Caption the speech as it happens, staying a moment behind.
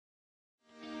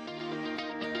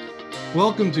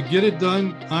Welcome to Get It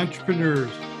Done Entrepreneurs,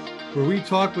 where we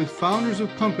talk with founders of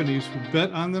companies who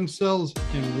bet on themselves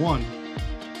and won.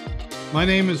 My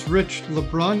name is Rich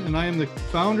LeBrun, and I am the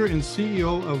founder and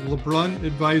CEO of LeBrun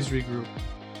Advisory Group.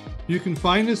 You can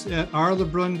find us at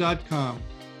rlebrun.com.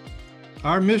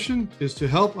 Our mission is to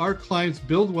help our clients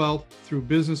build wealth through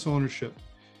business ownership.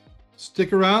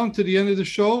 Stick around to the end of the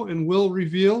show and we'll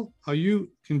reveal how you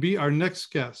can be our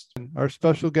next guest. Our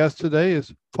special guest today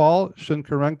is Pavel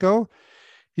Shynkarenko.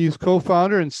 He's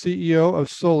co-founder and CEO of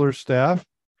SolarStaff.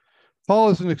 Paul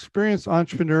is an experienced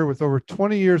entrepreneur with over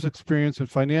 20 years experience in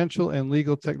financial and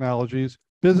legal technologies,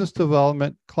 business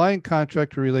development, client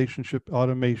contractor relationship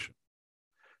automation.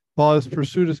 Paul has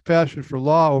pursued his passion for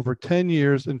law over 10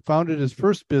 years and founded his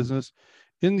first business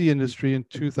in the industry in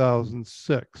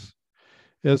 2006.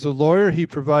 As a lawyer, he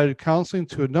provided counseling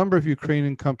to a number of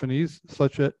Ukrainian companies,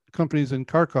 such as companies in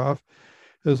Kharkov,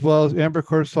 as well as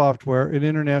Ambercore Software, an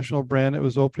international brand that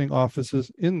was opening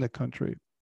offices in the country.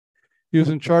 He was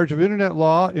in charge of internet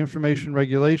law, information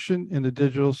regulation in the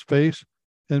digital space,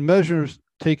 and measures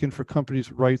taken for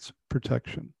companies' rights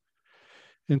protection.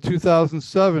 In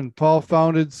 2007, Paul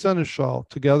founded Seneschal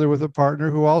together with a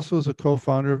partner who also is a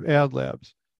co-founder of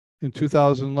AdLabs. In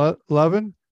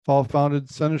 2011, Paul founded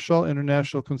Seneschal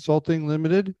International Consulting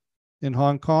Limited in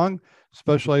Hong Kong,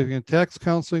 specializing in tax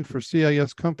counseling for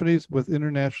CIS companies with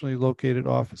internationally located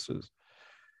offices.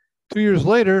 2 years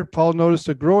later, Paul noticed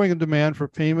a growing demand for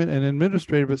payment and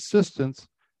administrative assistance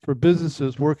for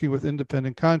businesses working with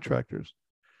independent contractors.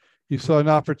 He saw an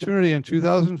opportunity in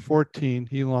 2014.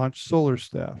 He launched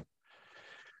SolarStaff.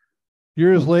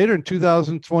 Years later, in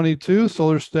 2022,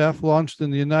 SolarStaff launched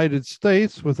in the United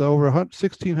States with over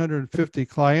 1,650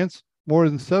 clients, more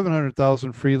than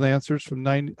 700,000 freelancers from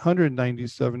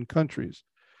 197 countries.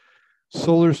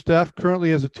 SolarStaff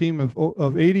currently has a team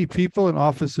of 80 people in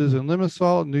offices in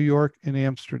Limassol, New York, and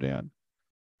Amsterdam.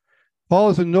 Paul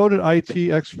is a noted IT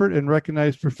expert and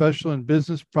recognized professional in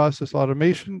business process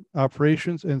automation,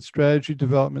 operations, and strategy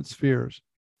development spheres.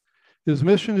 His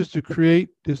mission is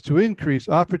to increase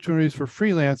opportunities for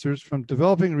freelancers from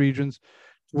developing regions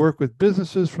to work with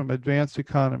businesses from advanced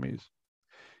economies.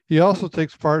 He also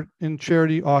takes part in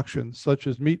charity auctions, such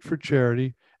as Meat for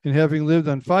Charity, and having lived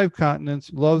on 5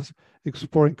 continents, loves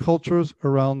exploring cultures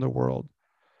around the world.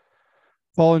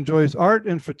 Paul enjoys art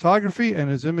and photography,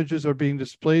 and his images are being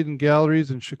displayed in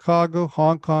galleries in Chicago,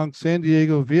 Hong Kong, San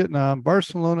Diego, Vietnam,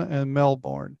 Barcelona, and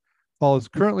Melbourne. Paul is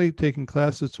currently taking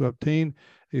classes to obtain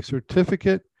a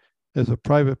certificate as a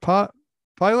private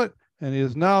pilot, and he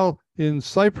is now in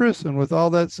Cyprus. And with all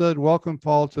that said, welcome,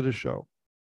 Paul, to the show.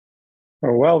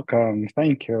 Welcome.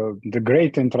 Thank you. The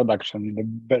great introduction, the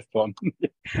best one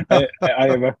I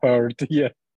ever heard. Yeah.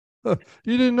 You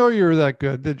didn't know you were that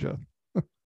good, did you?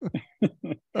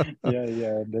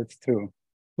 Yeah, that's true.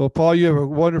 Well, Paul, you have a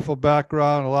wonderful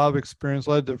background, a lot of experience,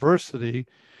 a lot of diversity.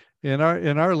 And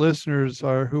our listeners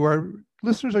are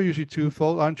usually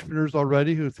twofold: entrepreneurs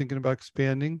already who are thinking about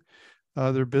expanding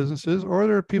their businesses, or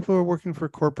there are people who are working for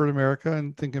corporate America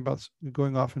and thinking about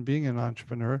going off and being an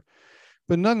entrepreneur.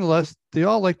 But nonetheless, they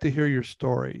all like to hear your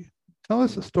story. Tell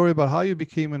us a story about how you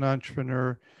became an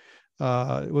entrepreneur.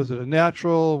 Was it a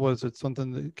natural? Was it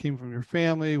something that came from your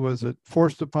family? Was it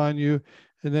forced upon you?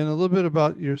 And then a little bit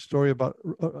about your story about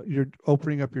your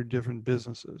opening up your different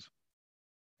businesses.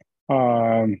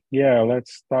 Yeah,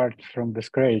 let's start from the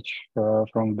scratch,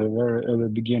 from the very early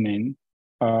beginning.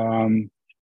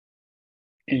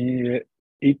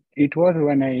 It was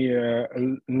when I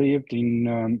lived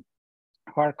in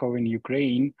Kharkov in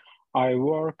Ukraine. I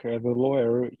work as a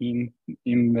lawyer in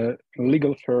the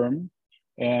legal firm,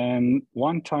 and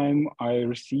one time I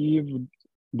received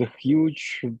the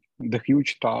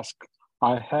huge task.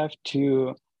 I have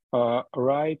to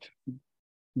write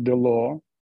the law,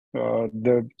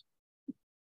 the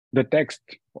text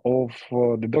of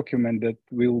the document that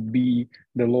will be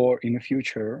the law in the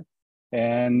future.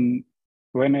 And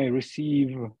when I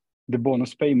receive the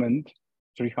bonus payment,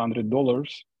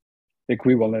 $300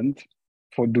 equivalent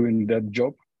for doing that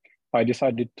job, I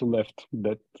decided to left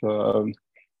that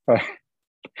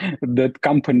that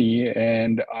company,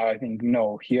 and I think,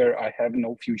 no, here I have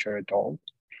no future at all.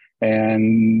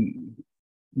 And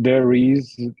there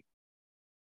is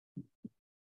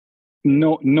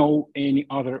no any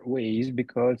other ways,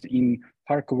 because in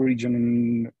Kharkov region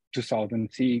in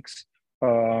 2006,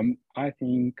 I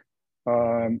think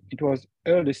it was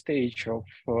early stage of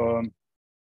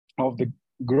the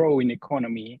growing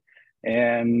economy,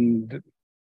 and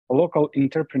local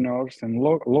entrepreneurs and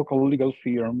local legal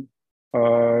firm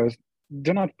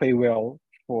do not pay well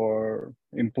for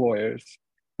employers,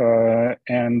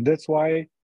 and that's why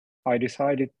I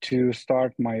decided to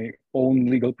start my own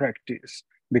legal practice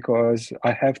because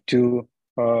I have to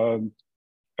uh,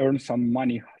 earn some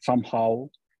money somehow.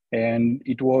 And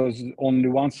it was only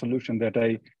one solution that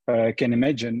I can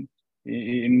imagine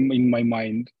in my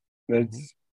mind.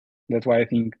 That's why I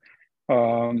think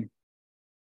um,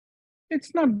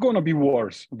 it's not gonna be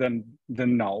worse than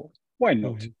now. Why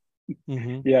not?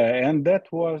 Mm-hmm. Yeah, and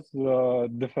that was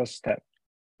the first step.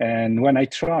 And when I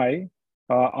try,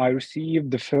 I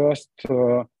received the first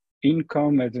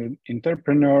income as an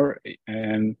entrepreneur,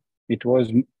 and it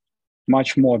was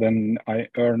much more than I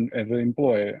earned as an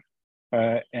employer.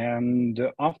 And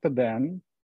after then,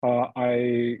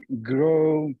 I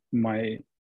grow my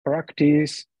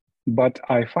practice, but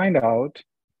I find out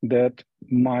that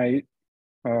my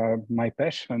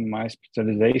passion, my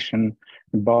specialization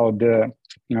about the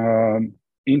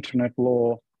internet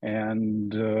law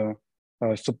and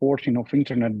supporting of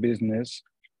internet business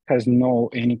has no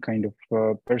any kind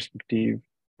of perspective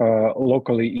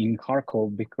locally in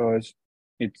Kharkov because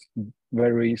it's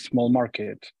very small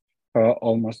market,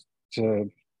 almost uh,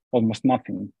 almost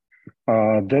nothing.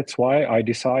 That's why I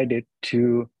decided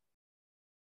to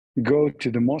go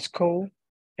to the Moscow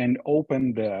and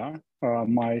open there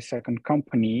my second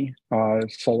company,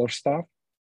 solar stuff.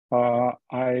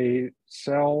 I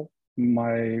sell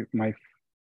my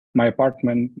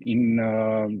apartment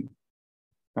in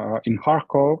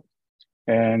Kharkov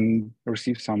and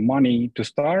receive some money to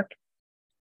start,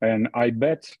 and I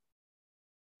bet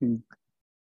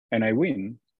and I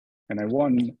win, and I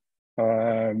won.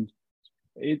 Um,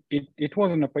 it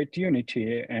was an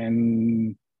opportunity,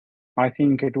 and I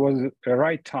think it was a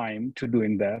right time to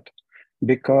doing that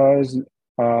because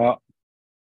uh,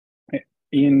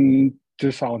 in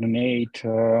 2008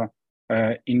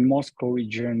 in Moscow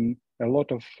region, a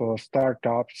lot of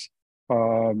startups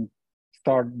um,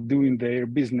 start doing their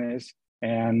business,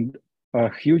 and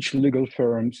huge legal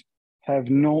firms have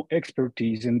no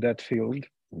expertise in that field,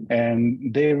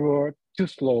 and they were too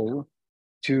slow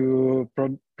to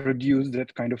produce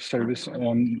that kind of service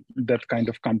on that kind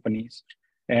of companies,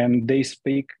 and they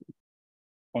speak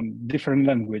on different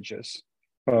languages,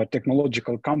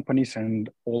 technological companies and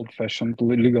old-fashioned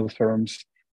legal firms,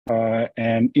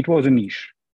 and it was a niche,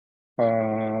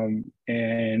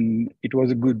 and it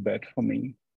was a good bet for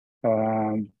me.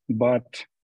 But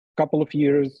a couple of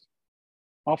years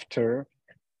after,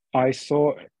 I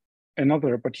saw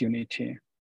another opportunity.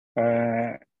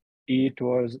 Uh, it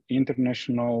was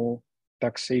international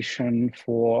taxation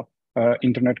for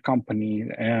internet companies,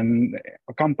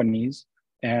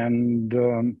 and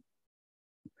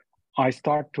I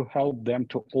start to help them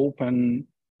to open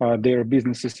their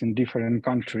businesses in different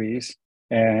countries.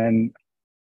 And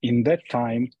in that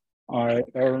time, I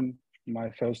earned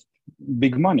my first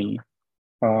big money.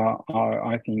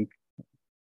 I think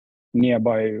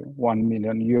nearby 1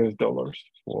 million US dollars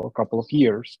for a couple of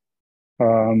years.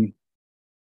 Um,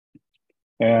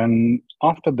 and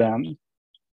after that,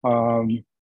 um,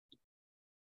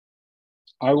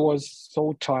 I was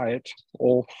so tired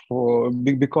of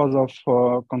because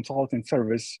of consulting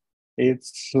service.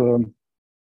 It's um,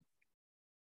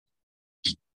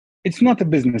 it's not a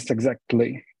business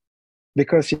exactly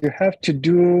because you have to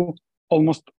do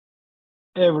almost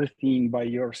everything by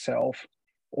yourself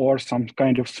or some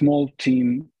kind of small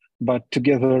team, but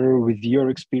together with your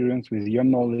experience, with your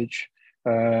knowledge,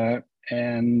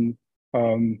 and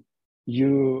um,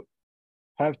 you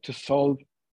have to solve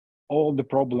all the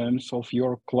problems of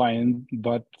your clients.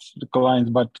 But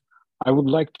I would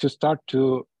like to start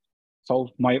to solve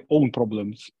my own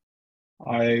problems.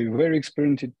 I very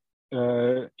experienced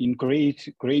in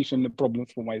creation of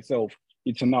problems for myself.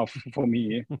 It's enough for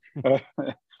me. Uh,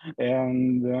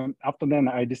 and after then,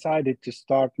 I decided to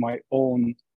start my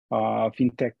own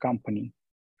fintech company.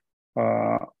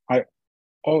 Uh, I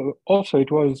also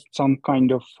it was some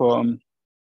kind of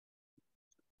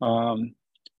um,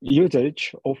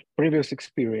 usage of previous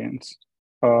experience.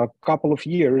 A couple of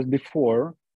years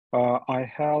before,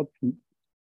 I helped a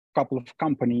couple of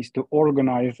companies to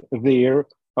organize their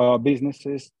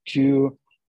businesses to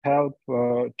help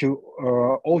to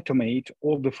automate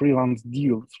all the freelance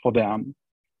deals for them.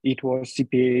 It was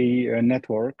CPA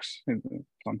networks,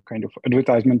 some kind of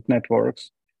advertisement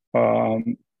networks.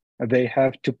 Um, they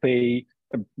have to pay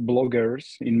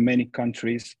bloggers in many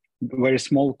countries very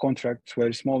small contracts,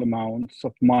 very small amounts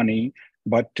of money,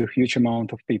 but to huge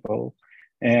amount of people.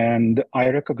 And I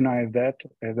recognize that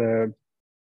as a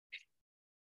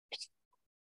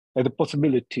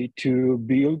possibility to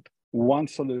build one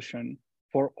solution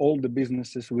for all the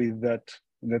businesses with that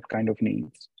kind of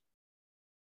needs.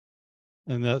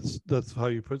 And that's how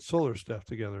you put Solar Staff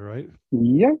together, right?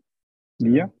 Yeah,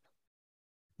 yeah.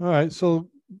 All right. So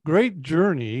great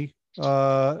journey.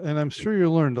 And I'm sure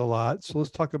you learned a lot. So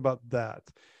let's talk about that.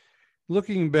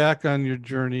 Looking back on your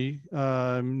journey,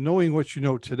 knowing what you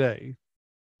know today,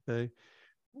 okay,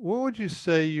 what would you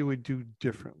say you would do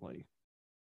differently?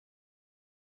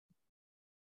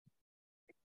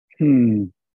 Hmm.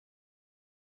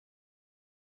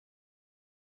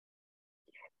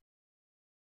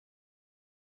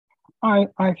 I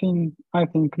think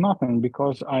nothing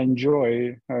because I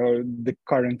enjoy the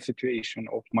current situation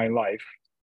of my life.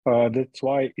 That's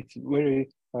why it's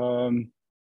very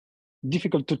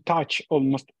difficult to touch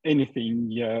almost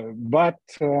anything. Yeah, but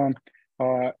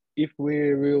if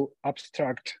we will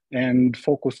abstract and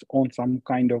focus on some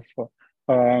kind of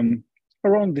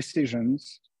wrong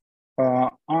decisions,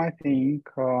 I think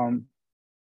I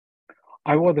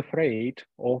was afraid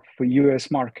of U.S.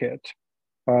 market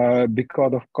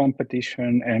because of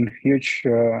competition and huge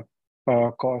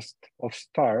cost of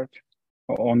start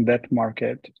on that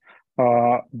market.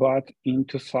 But in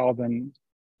 2000,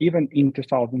 even in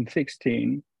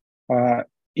 2016,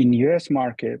 in US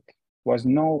market was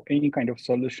no any kind of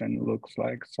solution looks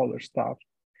like solar stuff.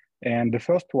 And the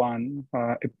first one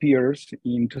appears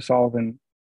in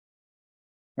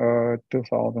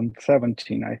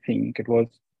 2017, I think it was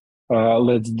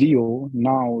Let's Deal.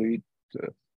 Now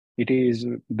it is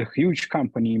the huge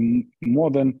company, more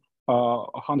than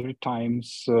 100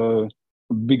 times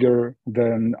bigger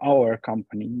than our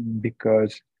company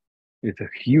because it's a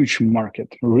huge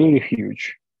market, really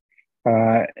huge.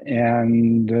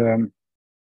 And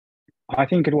I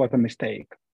think it was a mistake.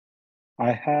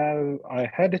 I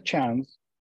had a chance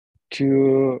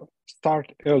to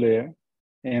start earlier,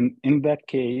 and in that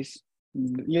case,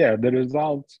 yeah, the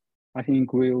results I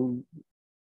think will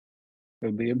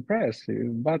be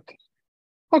impressive. But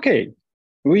okay,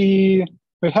 we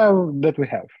we have that we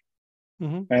have,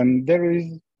 Mm-hmm. and there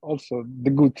is also the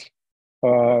good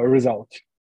result.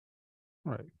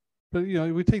 Right. But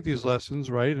we take these lessons,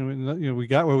 right? And we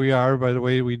got where we are by the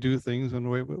way we do things and the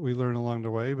way we learn along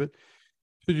the way. But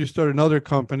should you start another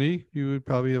company, you would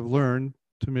probably have learned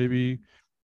to maybe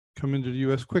come into the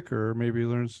U.S. quicker, or maybe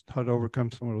learn how to overcome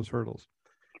some of those hurdles.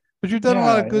 But you've done a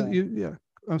lot Yeah, of good. yeah. Yeah.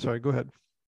 I'm sorry. Go ahead.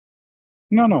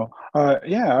 No, no.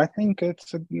 Yeah, I think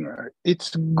it's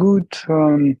good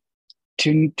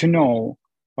to know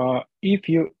if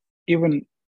you even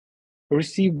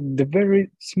receive the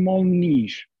very small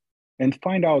niche and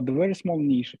find out the very small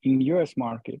niche in US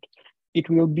market, it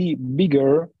will be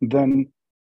bigger than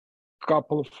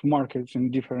couple of markets in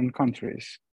different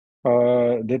countries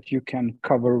that you can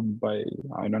cover by,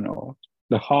 I don't know,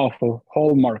 the half of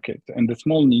whole market, and the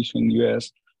small niche in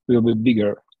US will be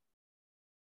bigger.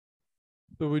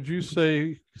 So would you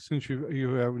say, since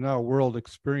you have now world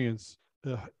experience,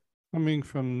 coming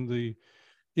from the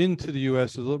into the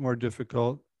U.S. is a little more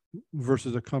difficult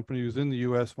versus a company who's in the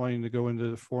U.S. wanting to go into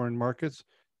the foreign markets?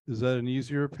 Is that an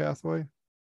easier pathway?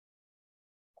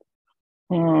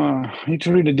 It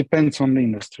really depends on the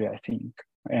industry, I think,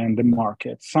 and the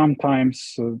market.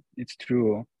 Sometimes it's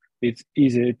true. It's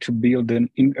easier to build a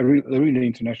really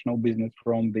international business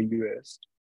from the US.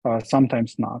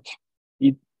 Sometimes not.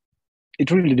 It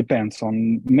it really depends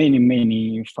on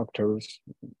many factors,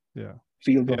 Yeah,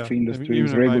 field of yeah. I mean,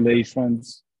 industries,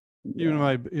 regulations. even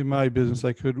Yeah. in my business,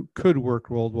 I could work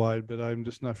worldwide, but I'm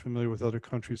just not familiar with other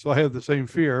countries. So I have the same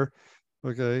fear.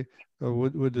 Okay,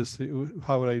 would this?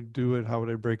 How would I do it? How would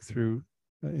I break through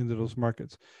into those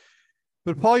markets?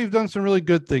 But Paul, you've done some really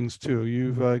good things too.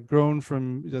 You've grown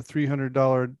from the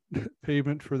 $300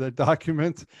 payment for that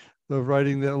document of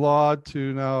writing that law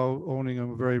to now owning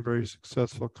a very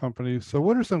successful company. So,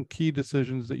 what are some key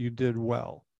decisions that you did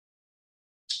well?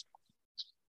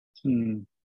 Hmm.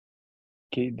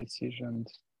 Key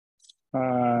decisions.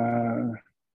 Uh,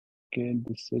 Key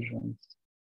decisions.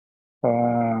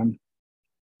 Um,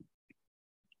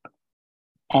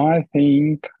 I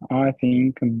think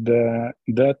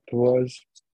that was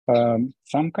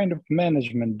some kind of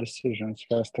management decisions.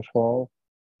 First of all,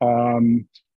 um,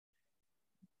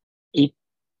 it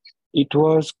it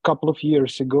was a couple of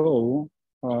years ago,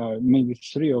 maybe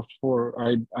 3 or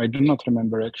 4. I do not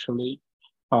remember actually,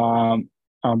 um,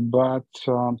 but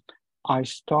I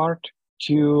start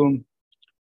to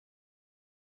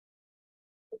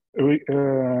re,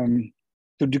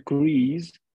 to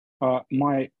decrease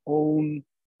my own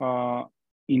uh,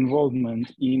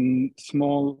 involvement in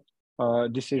small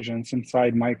decisions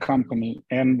inside my company.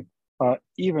 And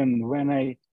even when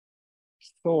I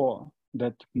saw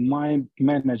that my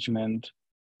management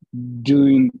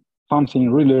doing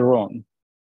something really wrong,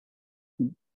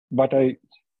 but I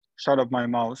shut up my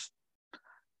mouth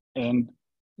and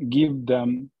give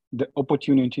them the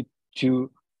opportunity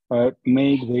to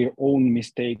make their own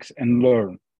mistakes and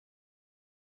learn.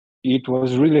 It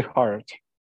was really hard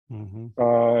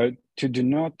to do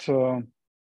not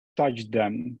touch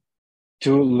them,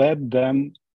 to let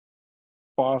them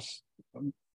pass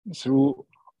through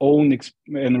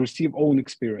and receive own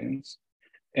experience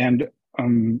and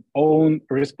own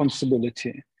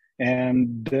responsibility,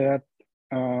 and that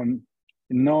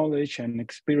knowledge and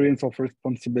experience of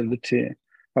responsibility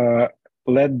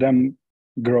let them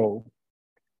grow.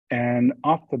 And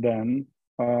after then,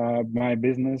 my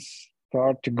business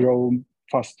started to grow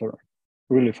faster,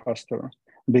 really faster,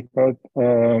 because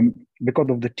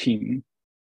of the team.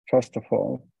 First of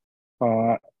all,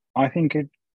 I think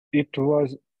it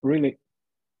was really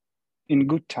in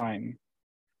good time.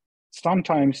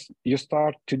 Sometimes you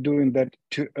start to doing that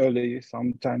too early,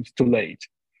 sometimes too late.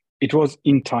 It was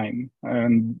in time,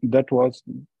 and that was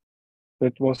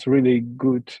really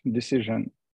good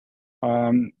decision.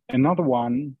 Another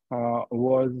one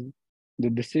was the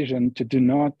decision to do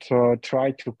not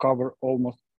try to cover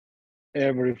almost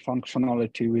every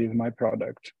functionality with my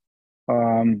product.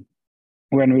 When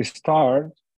we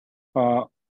start,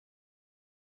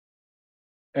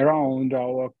 around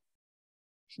our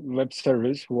web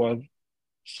service was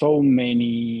so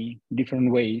many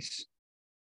different ways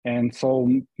and so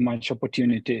much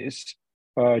opportunities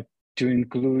to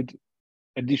include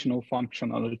additional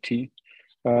functionality.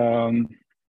 For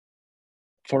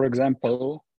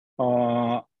example,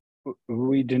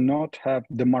 we do not have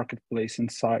the marketplace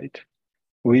inside.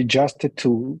 We just a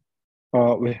tool.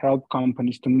 We help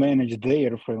companies to manage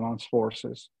their freelance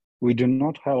forces. We do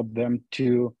not help them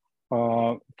to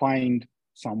find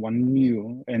someone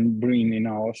new and bring in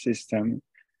our system.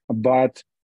 But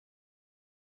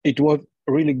it was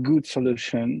a really good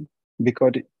solution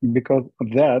because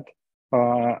that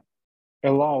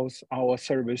allows our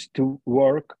service to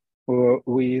work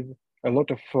with a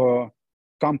lot of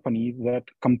companies that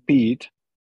compete,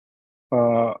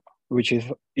 which is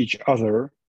each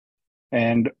other,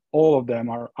 and all of them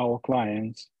are our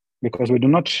clients because we do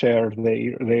not share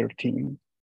their team.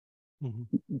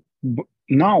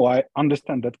 Now I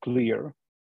understand that clear,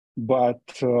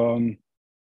 but on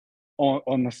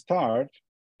the start,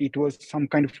 it was some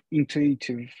kind of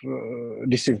intuitive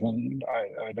decision.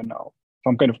 I don't know,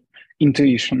 some kind of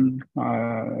intuition.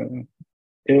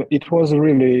 It was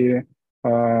really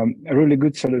a really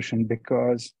good solution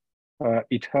because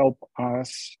it helped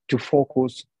us to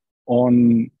focus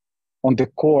on the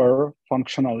core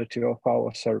functionality of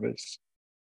our service.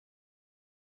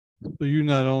 So you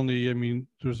not only, I mean,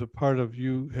 there's a part of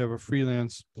you have a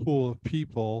freelance pool of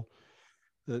people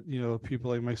that, you know, people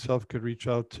like myself could reach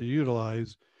out to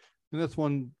utilize. And that's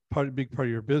one part, big part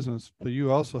of your business, but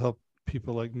you also help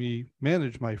people like me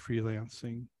manage my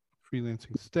freelancing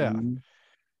staff. And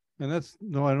that's,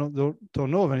 no, I don't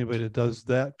know of anybody that does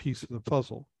that piece of the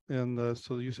puzzle. And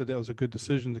so you said that was a good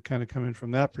decision to kind of come in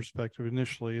from that perspective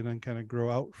initially and then kind of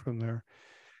grow out from there.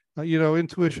 You know,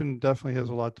 intuition definitely has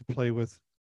a lot to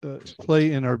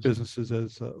play in our businesses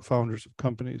as founders of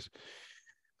companies.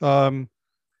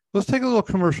 Let's take a little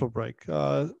commercial break.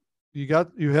 You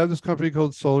have this company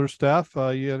called Solar Staff.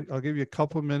 I'll give you a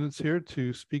couple of minutes here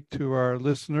to speak to our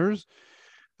listeners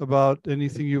about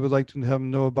anything you would like to have them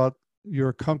know about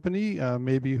your company,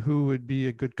 maybe who would be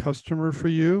a good customer for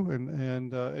you,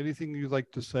 and anything you'd like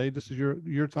to say. This is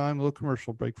your time. A little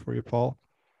commercial break for you, Paul.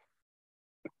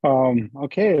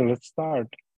 Okay, let's start.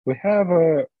 We have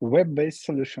a web-based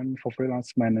solution for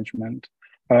freelance management.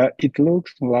 It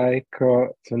looks like a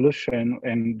solution,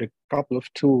 and a couple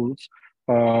of tools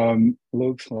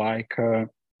looks like a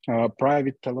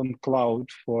private talent cloud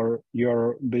for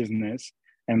your business,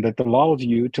 and that allows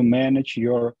you to manage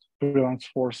your freelance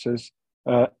forces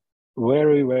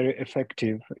very, very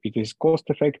effective. It is cost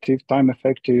effective, time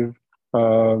effective,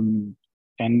 and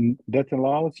that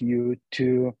allows you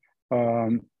to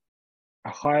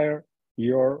hire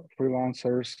your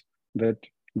freelancers that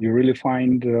you really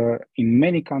find in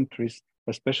many countries,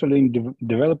 especially in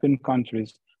developing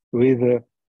countries with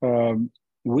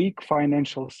weak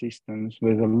financial systems,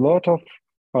 with a lot of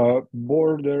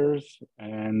borders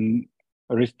and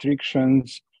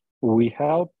restrictions. We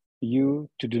help you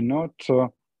to do not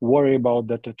worry about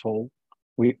that at all.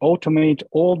 We automate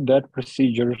all that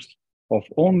procedures of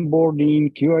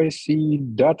onboarding,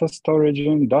 QIC, data storage,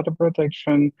 and data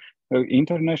protection,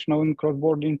 international and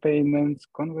cross-border payments,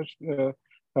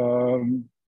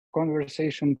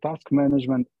 conversation, task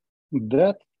management.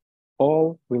 That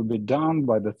all will be done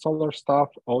by the Solar Staff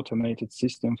automated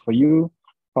system for you.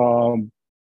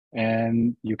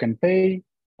 And you can pay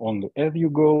only as you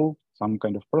go, some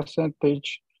kind of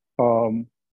percentage,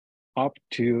 up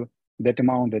to that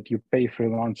amount that you pay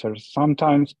freelancers.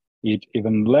 Sometimes it's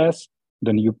even less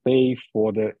than you pay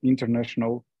for the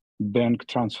international bank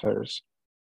transfers.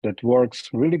 That works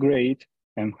really great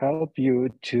and help you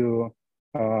to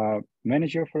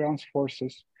manage your freelance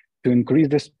forces, to increase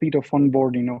the speed of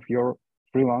onboarding of your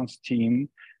freelance team,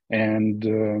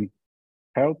 and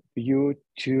help you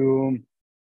to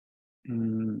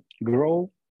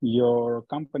grow your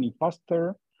company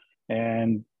faster.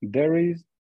 And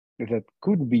that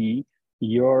could be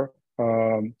your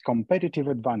competitive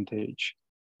advantage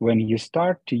when you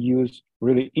start to use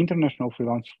really international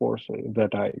freelance forces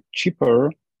that are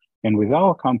cheaper. And with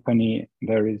our company,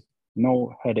 there is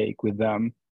no headache with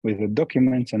them, with the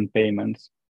documents and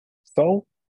payments. So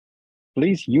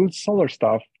please use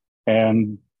SolarStaff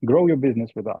and grow your business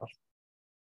with us.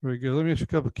 Very good. Let me ask you a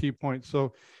couple of key points.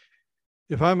 So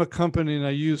if I'm a company and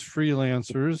I use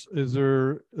freelancers, is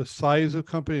there a size of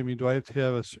company? I mean, do I have to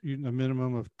have a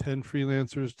minimum of 10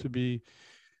 freelancers to be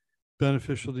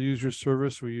beneficial to use your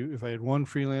service? If I had one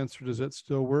freelancer, does that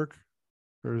still work?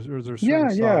 Or is there a certain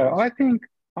size? Yeah.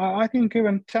 I think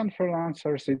even 10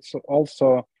 freelancers, it's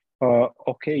also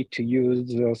okay to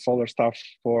use SolarStaff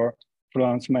for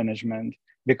freelance management,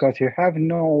 because you have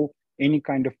no any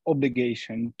kind of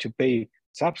obligation to pay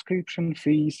subscription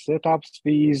fees, setups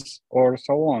fees, or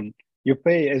so on. You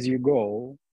pay as you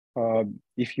go.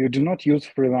 If you do not use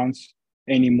freelance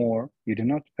anymore, you do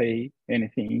not pay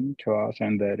anything to us,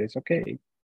 and that is okay.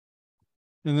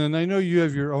 And then I know you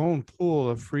have your own pool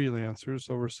of freelancers,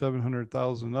 over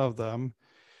 700,000 of them.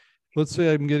 Let's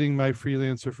say I'm getting my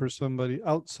freelancer for somebody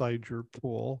outside your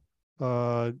pool.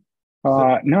 No.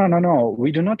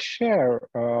 We do not share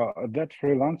that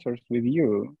freelancers with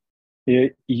you.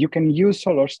 You can use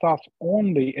SolarStaff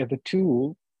only as a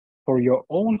tool for your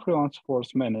own freelance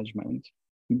force management,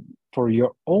 for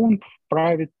your own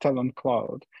private talent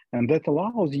cloud. And that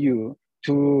allows you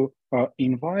to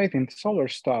invite in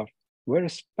SolarStaff very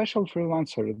special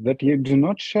freelancers that you do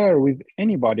not share with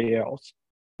anybody else.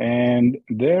 And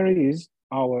there is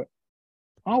our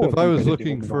if I was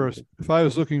looking advantage. if I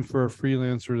was looking for a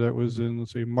freelancer that was in,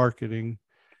 let's say, marketing,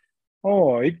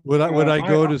 Oh, would I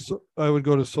go to I would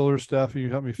go to SolarStaff and you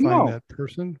help me find no, that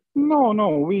person?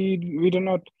 no. We do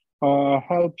not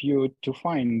help you to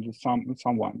find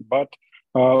someone. But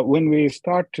when we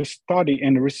start to study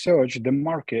and research the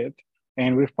market,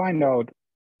 and we find out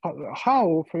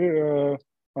how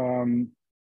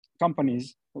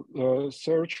companies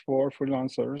search for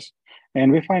freelancers,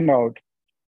 and we find out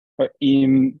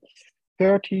in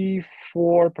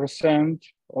 34%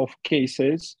 of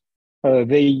cases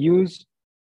they use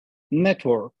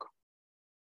network.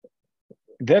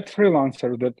 That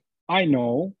freelancer that I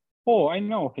know, oh, I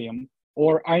know him,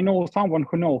 or I know someone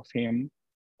who knows him,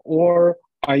 or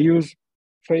I use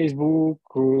Facebook,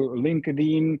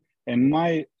 LinkedIn, and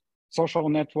my social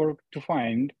network to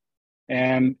find.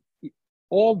 And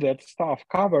all that stuff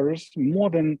covers more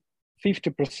than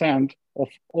 50% of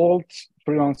all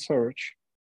freelance search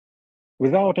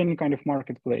without any kind of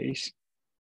marketplace.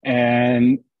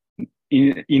 And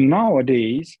in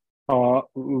nowadays,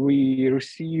 we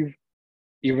receive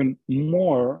even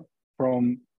more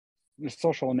from the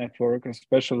social network,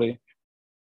 especially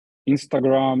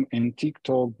Instagram and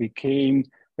TikTok became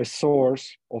a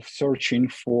source of searching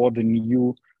for the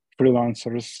new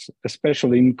freelancers,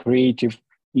 especially in creative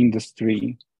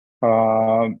industry.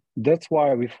 That's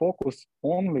why we focus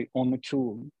only on the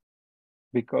tool,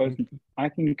 because I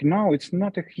think now it's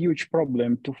not a huge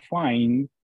problem to find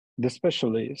the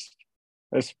specialist,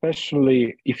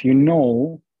 especially if you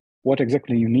know what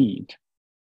exactly you need.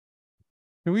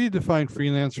 Can we define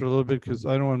freelancer a little bit? Because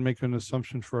I don't want to make an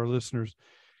assumption for our listeners.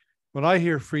 When I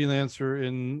hear freelancer,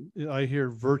 I hear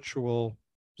virtual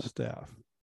staff.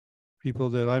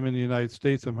 People that I'm in the United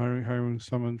States, I'm hiring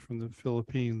someone from the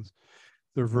Philippines.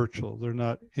 They're virtual. They're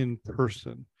not in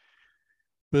person.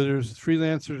 But there's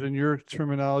freelancers in your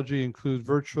terminology include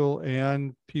virtual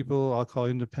and people I'll call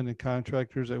independent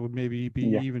contractors that would maybe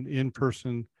be even in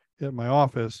person at my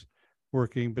office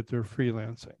working, but they're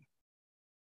freelancing.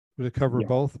 Would it cover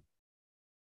both?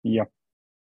 Yeah.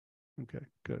 Okay,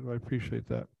 good. I appreciate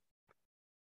that.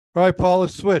 All right, Paul,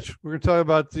 let's switch. We're going to talk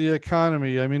about the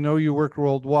economy. I mean, I know you work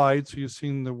worldwide, so you've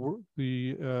seen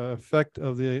the effect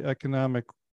of the economic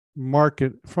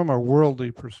market from a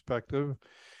worldly perspective.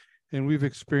 And we've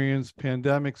experienced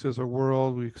pandemics as a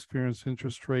world. We experienced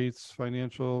interest rates,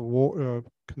 financial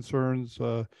concerns,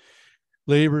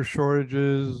 labor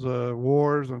shortages,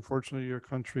 wars. Unfortunately, your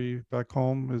country back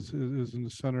home is in the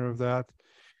center of that.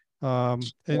 And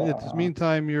at the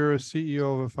meantime, you're a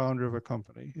CEO of a founder of a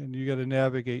company, and you got to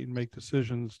navigate and make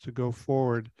decisions to go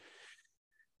forward.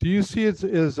 Do you see it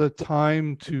as a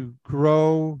time to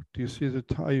grow? Do you see it as a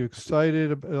time, are you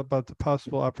excited about the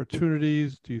possible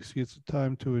opportunities? Do you see it's a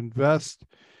time to invest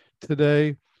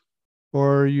today?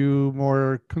 Or are you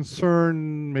more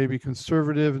concerned, maybe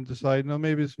conservative, and decide, no,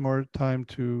 maybe it's more time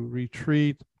to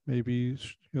retreat, maybe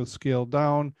scale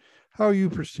down? How are you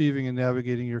perceiving and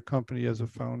navigating your company as a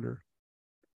founder?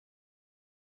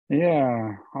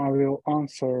 Yeah, I will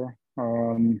answer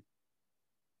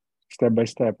step by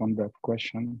step on that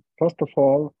question. First of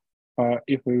all,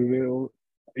 if we will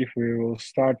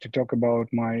start to talk about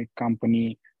my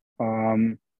company,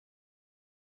 um,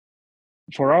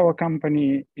 for our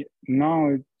company now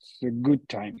it's a good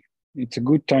time. It's a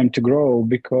good time to grow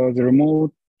because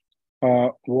remote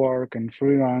work and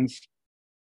freelance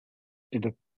is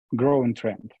a growing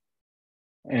trend,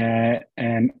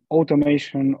 and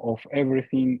automation of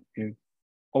everything is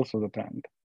also the trend.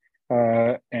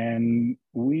 And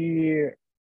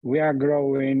we are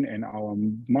growing, and our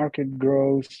market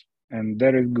grows, and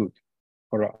that is good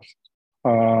for us.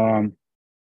 Um,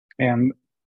 and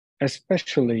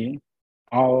especially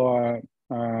our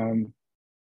um,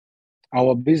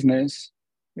 our business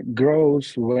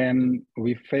grows when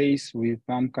we face with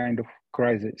some kind of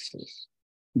crisis,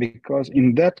 because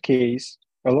in that case,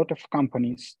 a lot of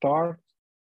companies start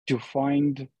to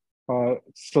find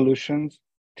solutions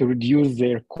to reduce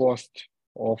their cost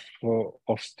of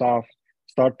staff,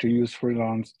 start to use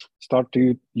freelance, start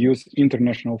to use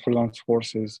international freelance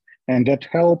forces, and that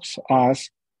helps us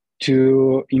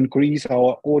to increase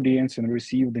our audience and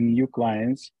receive the new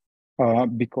clients,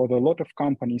 because a lot of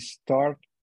companies start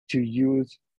to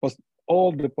use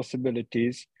all the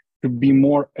possibilities to be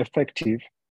more effective,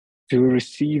 to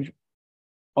receive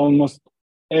almost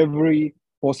every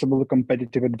possible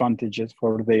competitive advantages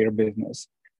for their business.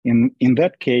 In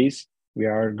that case, we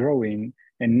are growing,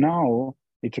 and now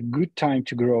it's a good time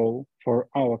to grow for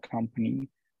our company.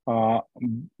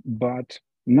 But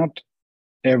not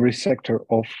every sector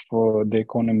of the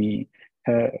economy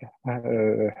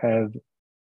has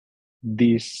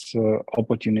this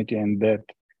opportunity and that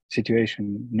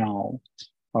situation now.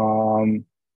 Um,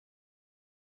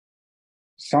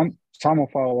 some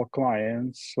of our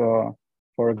clients,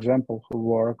 for example, who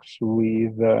works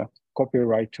with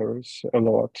copywriters a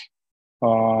lot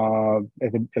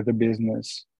as a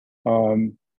business,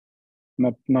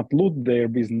 not loot their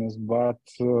business, but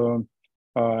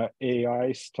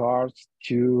AI starts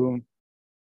to,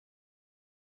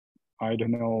 I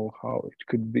don't know how it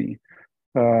could be,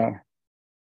 uh,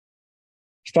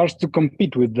 starts to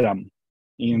compete with them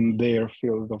in their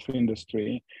field of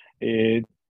industry. It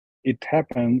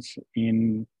happens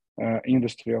in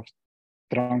industry of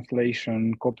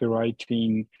translation,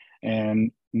 copywriting,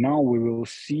 and now we will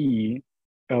see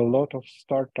a lot of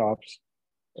startups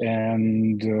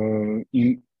and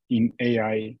in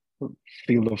AI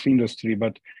field of industry.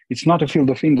 But it's not a field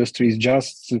of industry. It's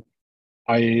just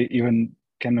I even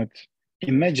cannot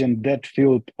imagine that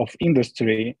field of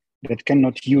industry that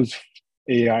cannot use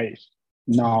AI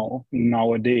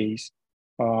nowadays,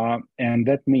 and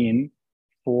that means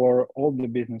for all the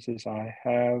businesses I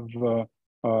have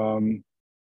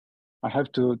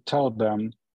to tell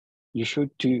them you should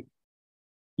to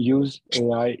use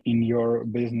AI in your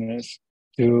business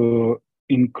to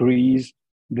increase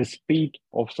the speed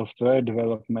of software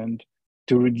development,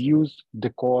 to reduce the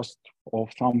cost of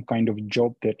some kind of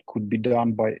job that could be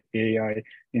done by AI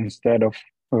instead of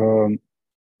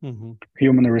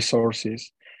human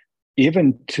resources,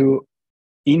 even to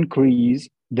increase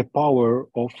the power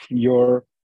of your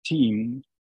team,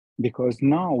 because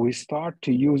now we start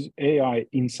to use AI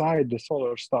inside the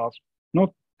solar stuff,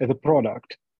 not as a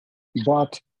product,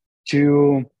 but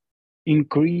to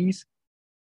increase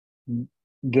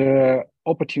the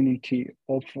opportunity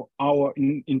of our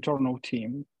internal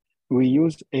team. We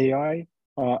use AI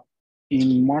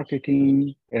in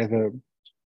marketing as a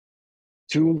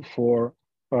tool for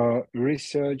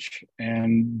research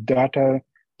and data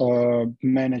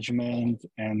management,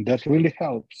 and that really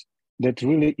helps. That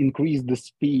really increase the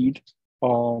speed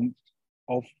of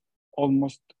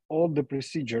almost all the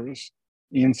procedures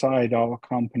inside our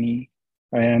company,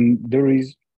 and there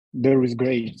is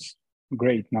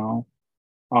great now.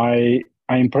 I'm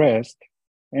impressed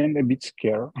and a bit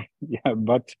scared, yeah,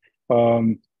 but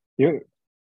you,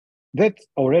 that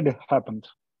already happened.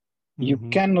 You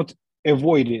cannot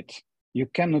avoid it. You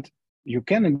can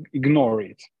ignore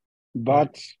it,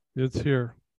 but it's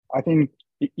here. I think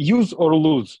use or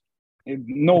lose.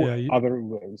 No other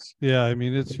ways. Yeah, I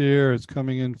mean, it's here. It's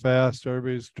coming in fast.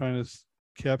 Everybody's trying to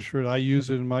capture it. I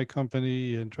use it in my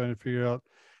company and trying to figure out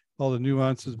all the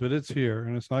nuances, but it's here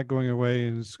and it's not going away,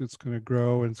 and it's going to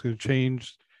grow and it's going to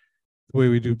change the way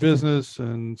we do business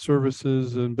and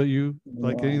services. But you,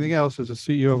 like anything else, as a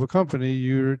CEO of a company,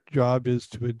 your job is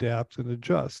to adapt and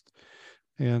adjust.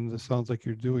 And it sounds like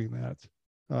you're doing that.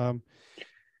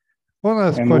 One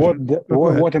last And question.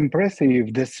 what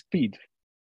impressive, the speed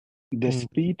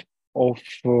of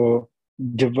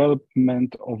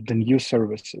development of the new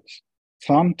services.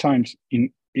 Sometimes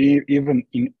even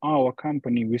in our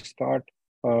company, we start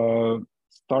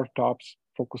startups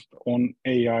focused on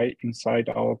AI inside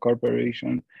our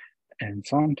corporation, and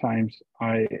sometimes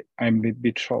I'm a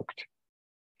bit shocked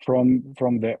from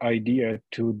the idea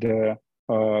to the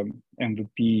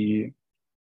MVP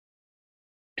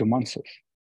 2 months.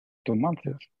 2 months,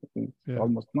 it's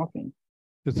almost nothing.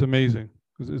 It's amazing.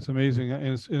 It's amazing,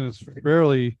 and it's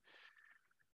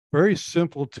very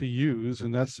simple to use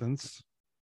in essence.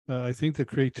 I think the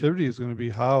creativity is going to be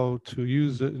how to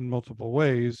use it in multiple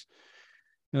ways.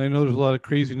 And I know there's a lot of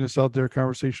craziness out there,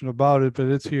 conversation about it, but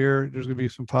it's here. There's going to be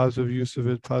some positive use of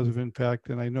it, positive impact.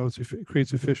 And I know it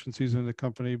creates efficiencies in the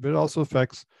company, but it also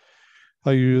affects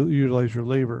how you utilize your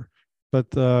labor.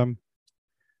 But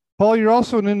Paul, you're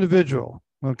also an individual,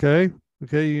 okay?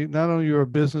 Okay, not only you're a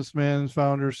businessman,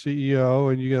 founder,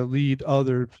 CEO, and you got to lead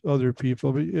other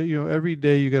people, but every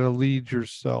day you got to lead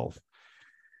yourself.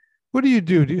 What do you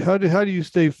do? How do you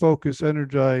stay focused,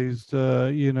 energized?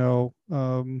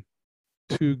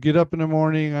 To get up in the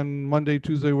morning on Monday,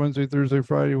 Tuesday, Wednesday, Thursday,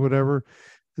 Friday, whatever,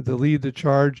 to lead the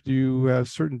charge? Do you have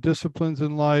certain disciplines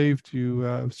in life? Do you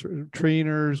have certain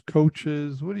trainers,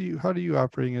 coaches? How do you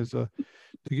operate to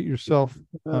get yourself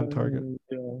on target?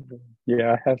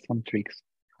 Yeah, I have some tricks.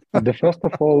 The first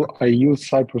of all, I use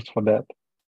Cyprus for that.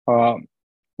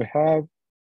 We have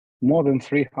more than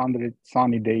 300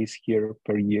 sunny days here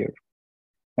per year,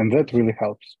 and that really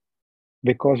helps,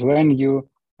 because when you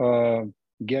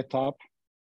get up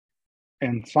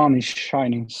and sun is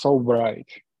shining so bright,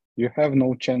 you have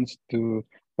no chance to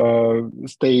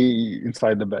stay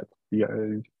inside the bed.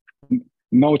 Yeah,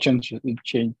 no chance at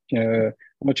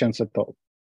all.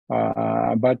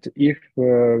 But if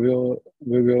we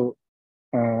will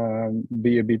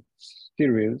be a bit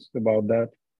serious about that,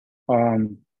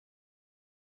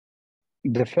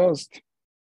 the first,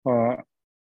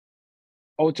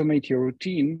 automate your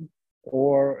routine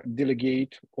or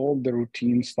delegate all the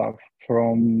routine stuff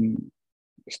from.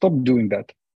 Stop doing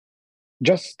that.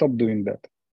 Just stop doing that.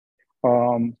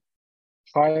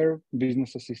 Hire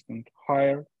business assistant,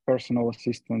 hire personal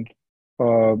assistant,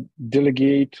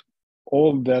 delegate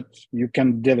all that you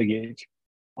can delegate.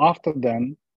 After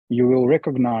then, you will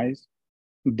recognize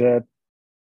that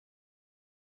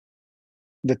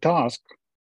the task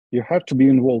you have to be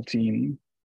involved in,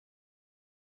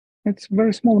 it's a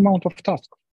very small amount of task.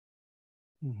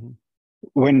 Mm-hmm.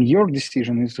 When your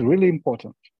decision is really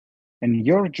important and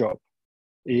your job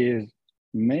is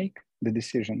make the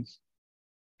decisions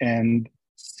and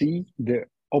see the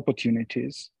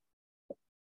opportunities,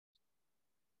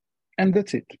 and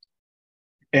that's it.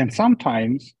 And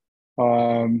sometimes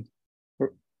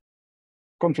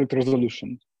conflict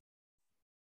resolution.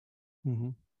 Mm-hmm.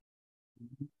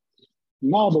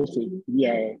 Novelty,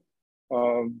 yeah.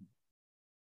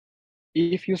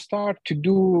 If you start to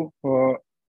do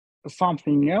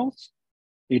something else,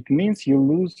 it means you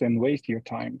lose and waste your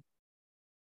time.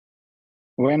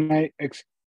 When I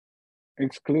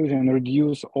exclude and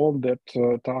reduce all that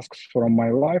tasks from my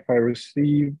life, I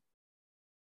receive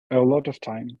a lot of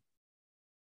time.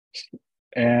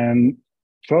 And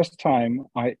first time,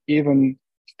 I even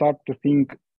start to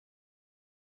think,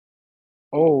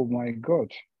 oh my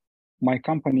God, my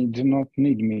company do not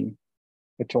need me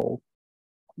at all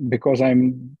because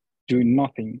I'm doing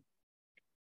nothing.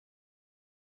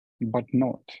 But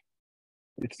not.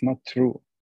 It's not true.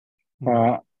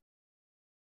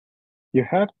 You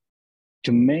have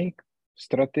to make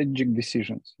strategic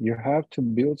decisions. You have to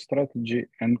build strategy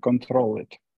and control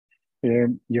it.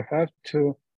 You have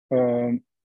to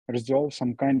resolve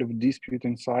some kind of dispute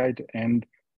inside and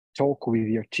talk with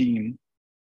your team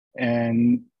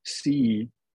and see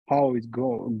how it's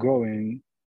going.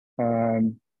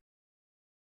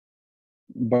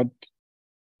 But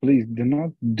please do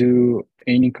not do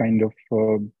any kind of,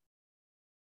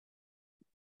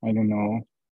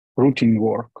 routine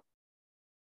work.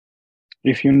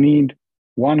 If you need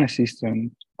one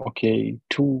assistant, okay,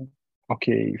 2,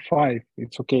 okay, 5,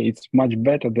 it's okay. It's much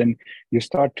better than you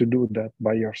start to do that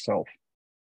by yourself.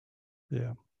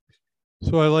 Yeah.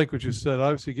 So I like what you said.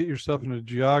 Obviously, get yourself in a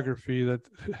geography that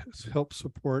helps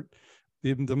support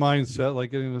the mindset,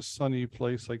 like getting a sunny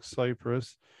place like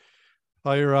Cyprus.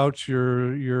 Hire out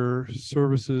your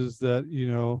services that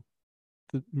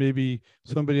that maybe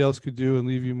somebody else could do and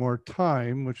leave you more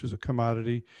time, which is a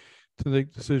commodity, to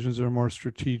make decisions that are more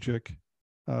strategic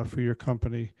for your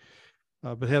company.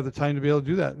 But have the time to be able to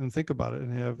do that and think about it,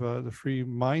 and have the free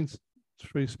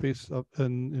space up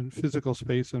in physical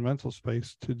space and mental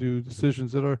space to do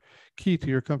decisions that are key to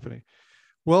your company.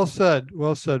 Well said,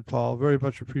 Paul. Very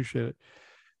much appreciate it.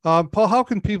 Paul, how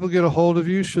can people get a hold of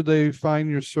you should they find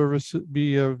your service,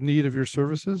 be of need of your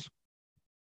services?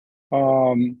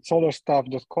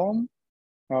 Solarstuff.com.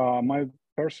 My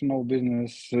personal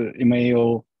business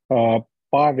email,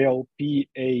 Pavel,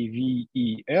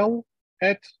 Pavel,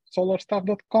 at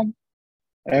solarstuff.com.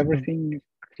 Everything is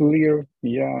clear.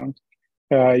 Yeah.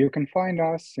 You can find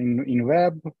us in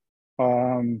web.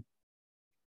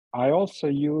 I also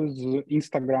use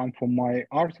Instagram for my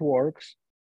artworks.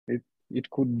 It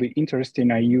could be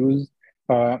interesting. I use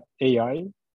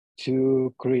AI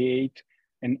to create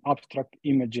an abstract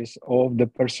images of the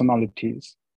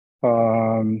personalities.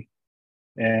 And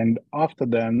after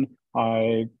then,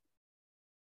 I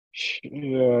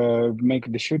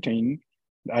make the shooting.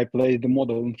 I place the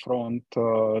model in front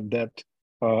that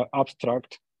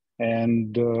abstract,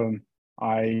 and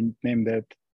I name that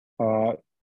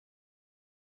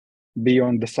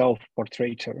Beyond the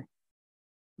Self-Portraiture.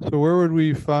 So where would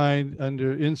we find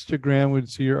under Instagram would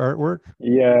see your artwork?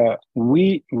 Yeah,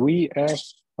 we like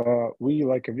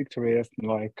a Victoria,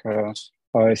 like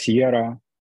Sierra,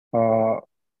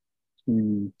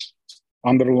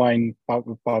 underline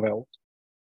Pavel.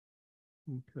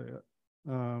 Okay.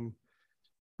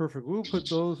 Perfect. We'll put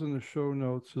those in the show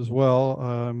notes as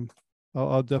well.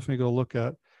 I'll definitely go look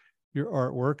at your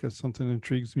artwork. It's something that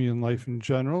intrigues me in life in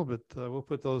general, but we'll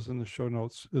put those in the show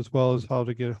notes as well as how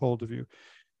to get a hold of you.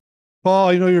 Paul,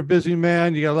 I know you're a busy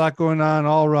man. You got a lot going on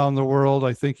all around the world.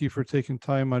 I thank you for taking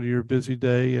time out of your busy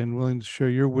day and willing to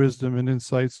share your wisdom and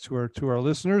insights to our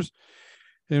listeners.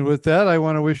 And with that, I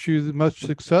want to wish you much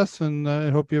success, and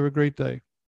I hope you have a great day.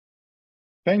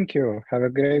 Thank you. Have a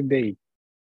great day.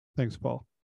 Thanks, Paul.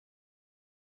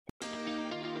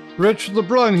 Rich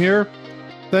LeBrun here.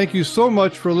 Thank you so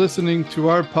much for listening to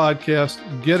our podcast,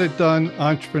 Get It Done,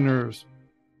 Entrepreneurs.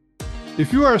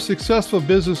 If you are a successful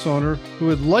business owner who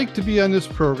would like to be on this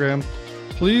program,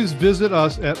 please visit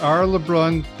us at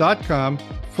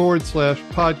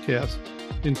rlebron.com/podcast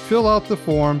and fill out the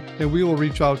form, and we will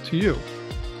reach out to you.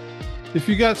 If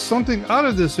you got something out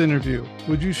of this interview,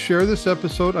 would you share this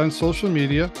episode on social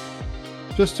media?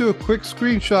 Just do a quick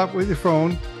screenshot with your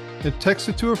phone and text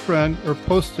it to a friend or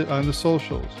post it on the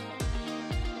socials.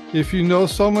 If you know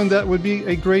someone that would be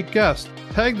a great guest,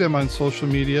 tag them on social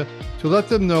media to let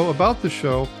them know about the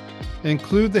show.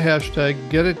 Include the hashtag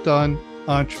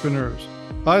GetItDoneEntrepreneurs.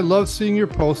 I love seeing your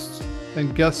posts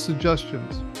and guest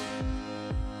suggestions.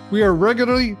 We are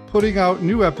regularly putting out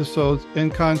new episodes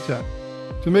and content.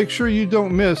 To make sure you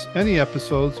don't miss any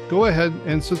episodes, go ahead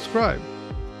and subscribe.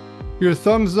 Your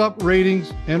thumbs up,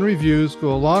 ratings, and reviews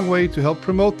go a long way to help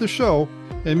promote the show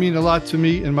and mean a lot to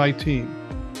me and my team.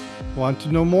 Want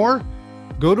to know more?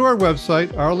 Go to our website,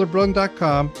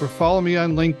 rlebron.com, or follow me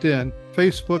on LinkedIn,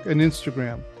 Facebook, and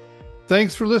Instagram.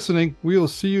 Thanks for listening. We will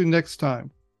see you next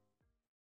time.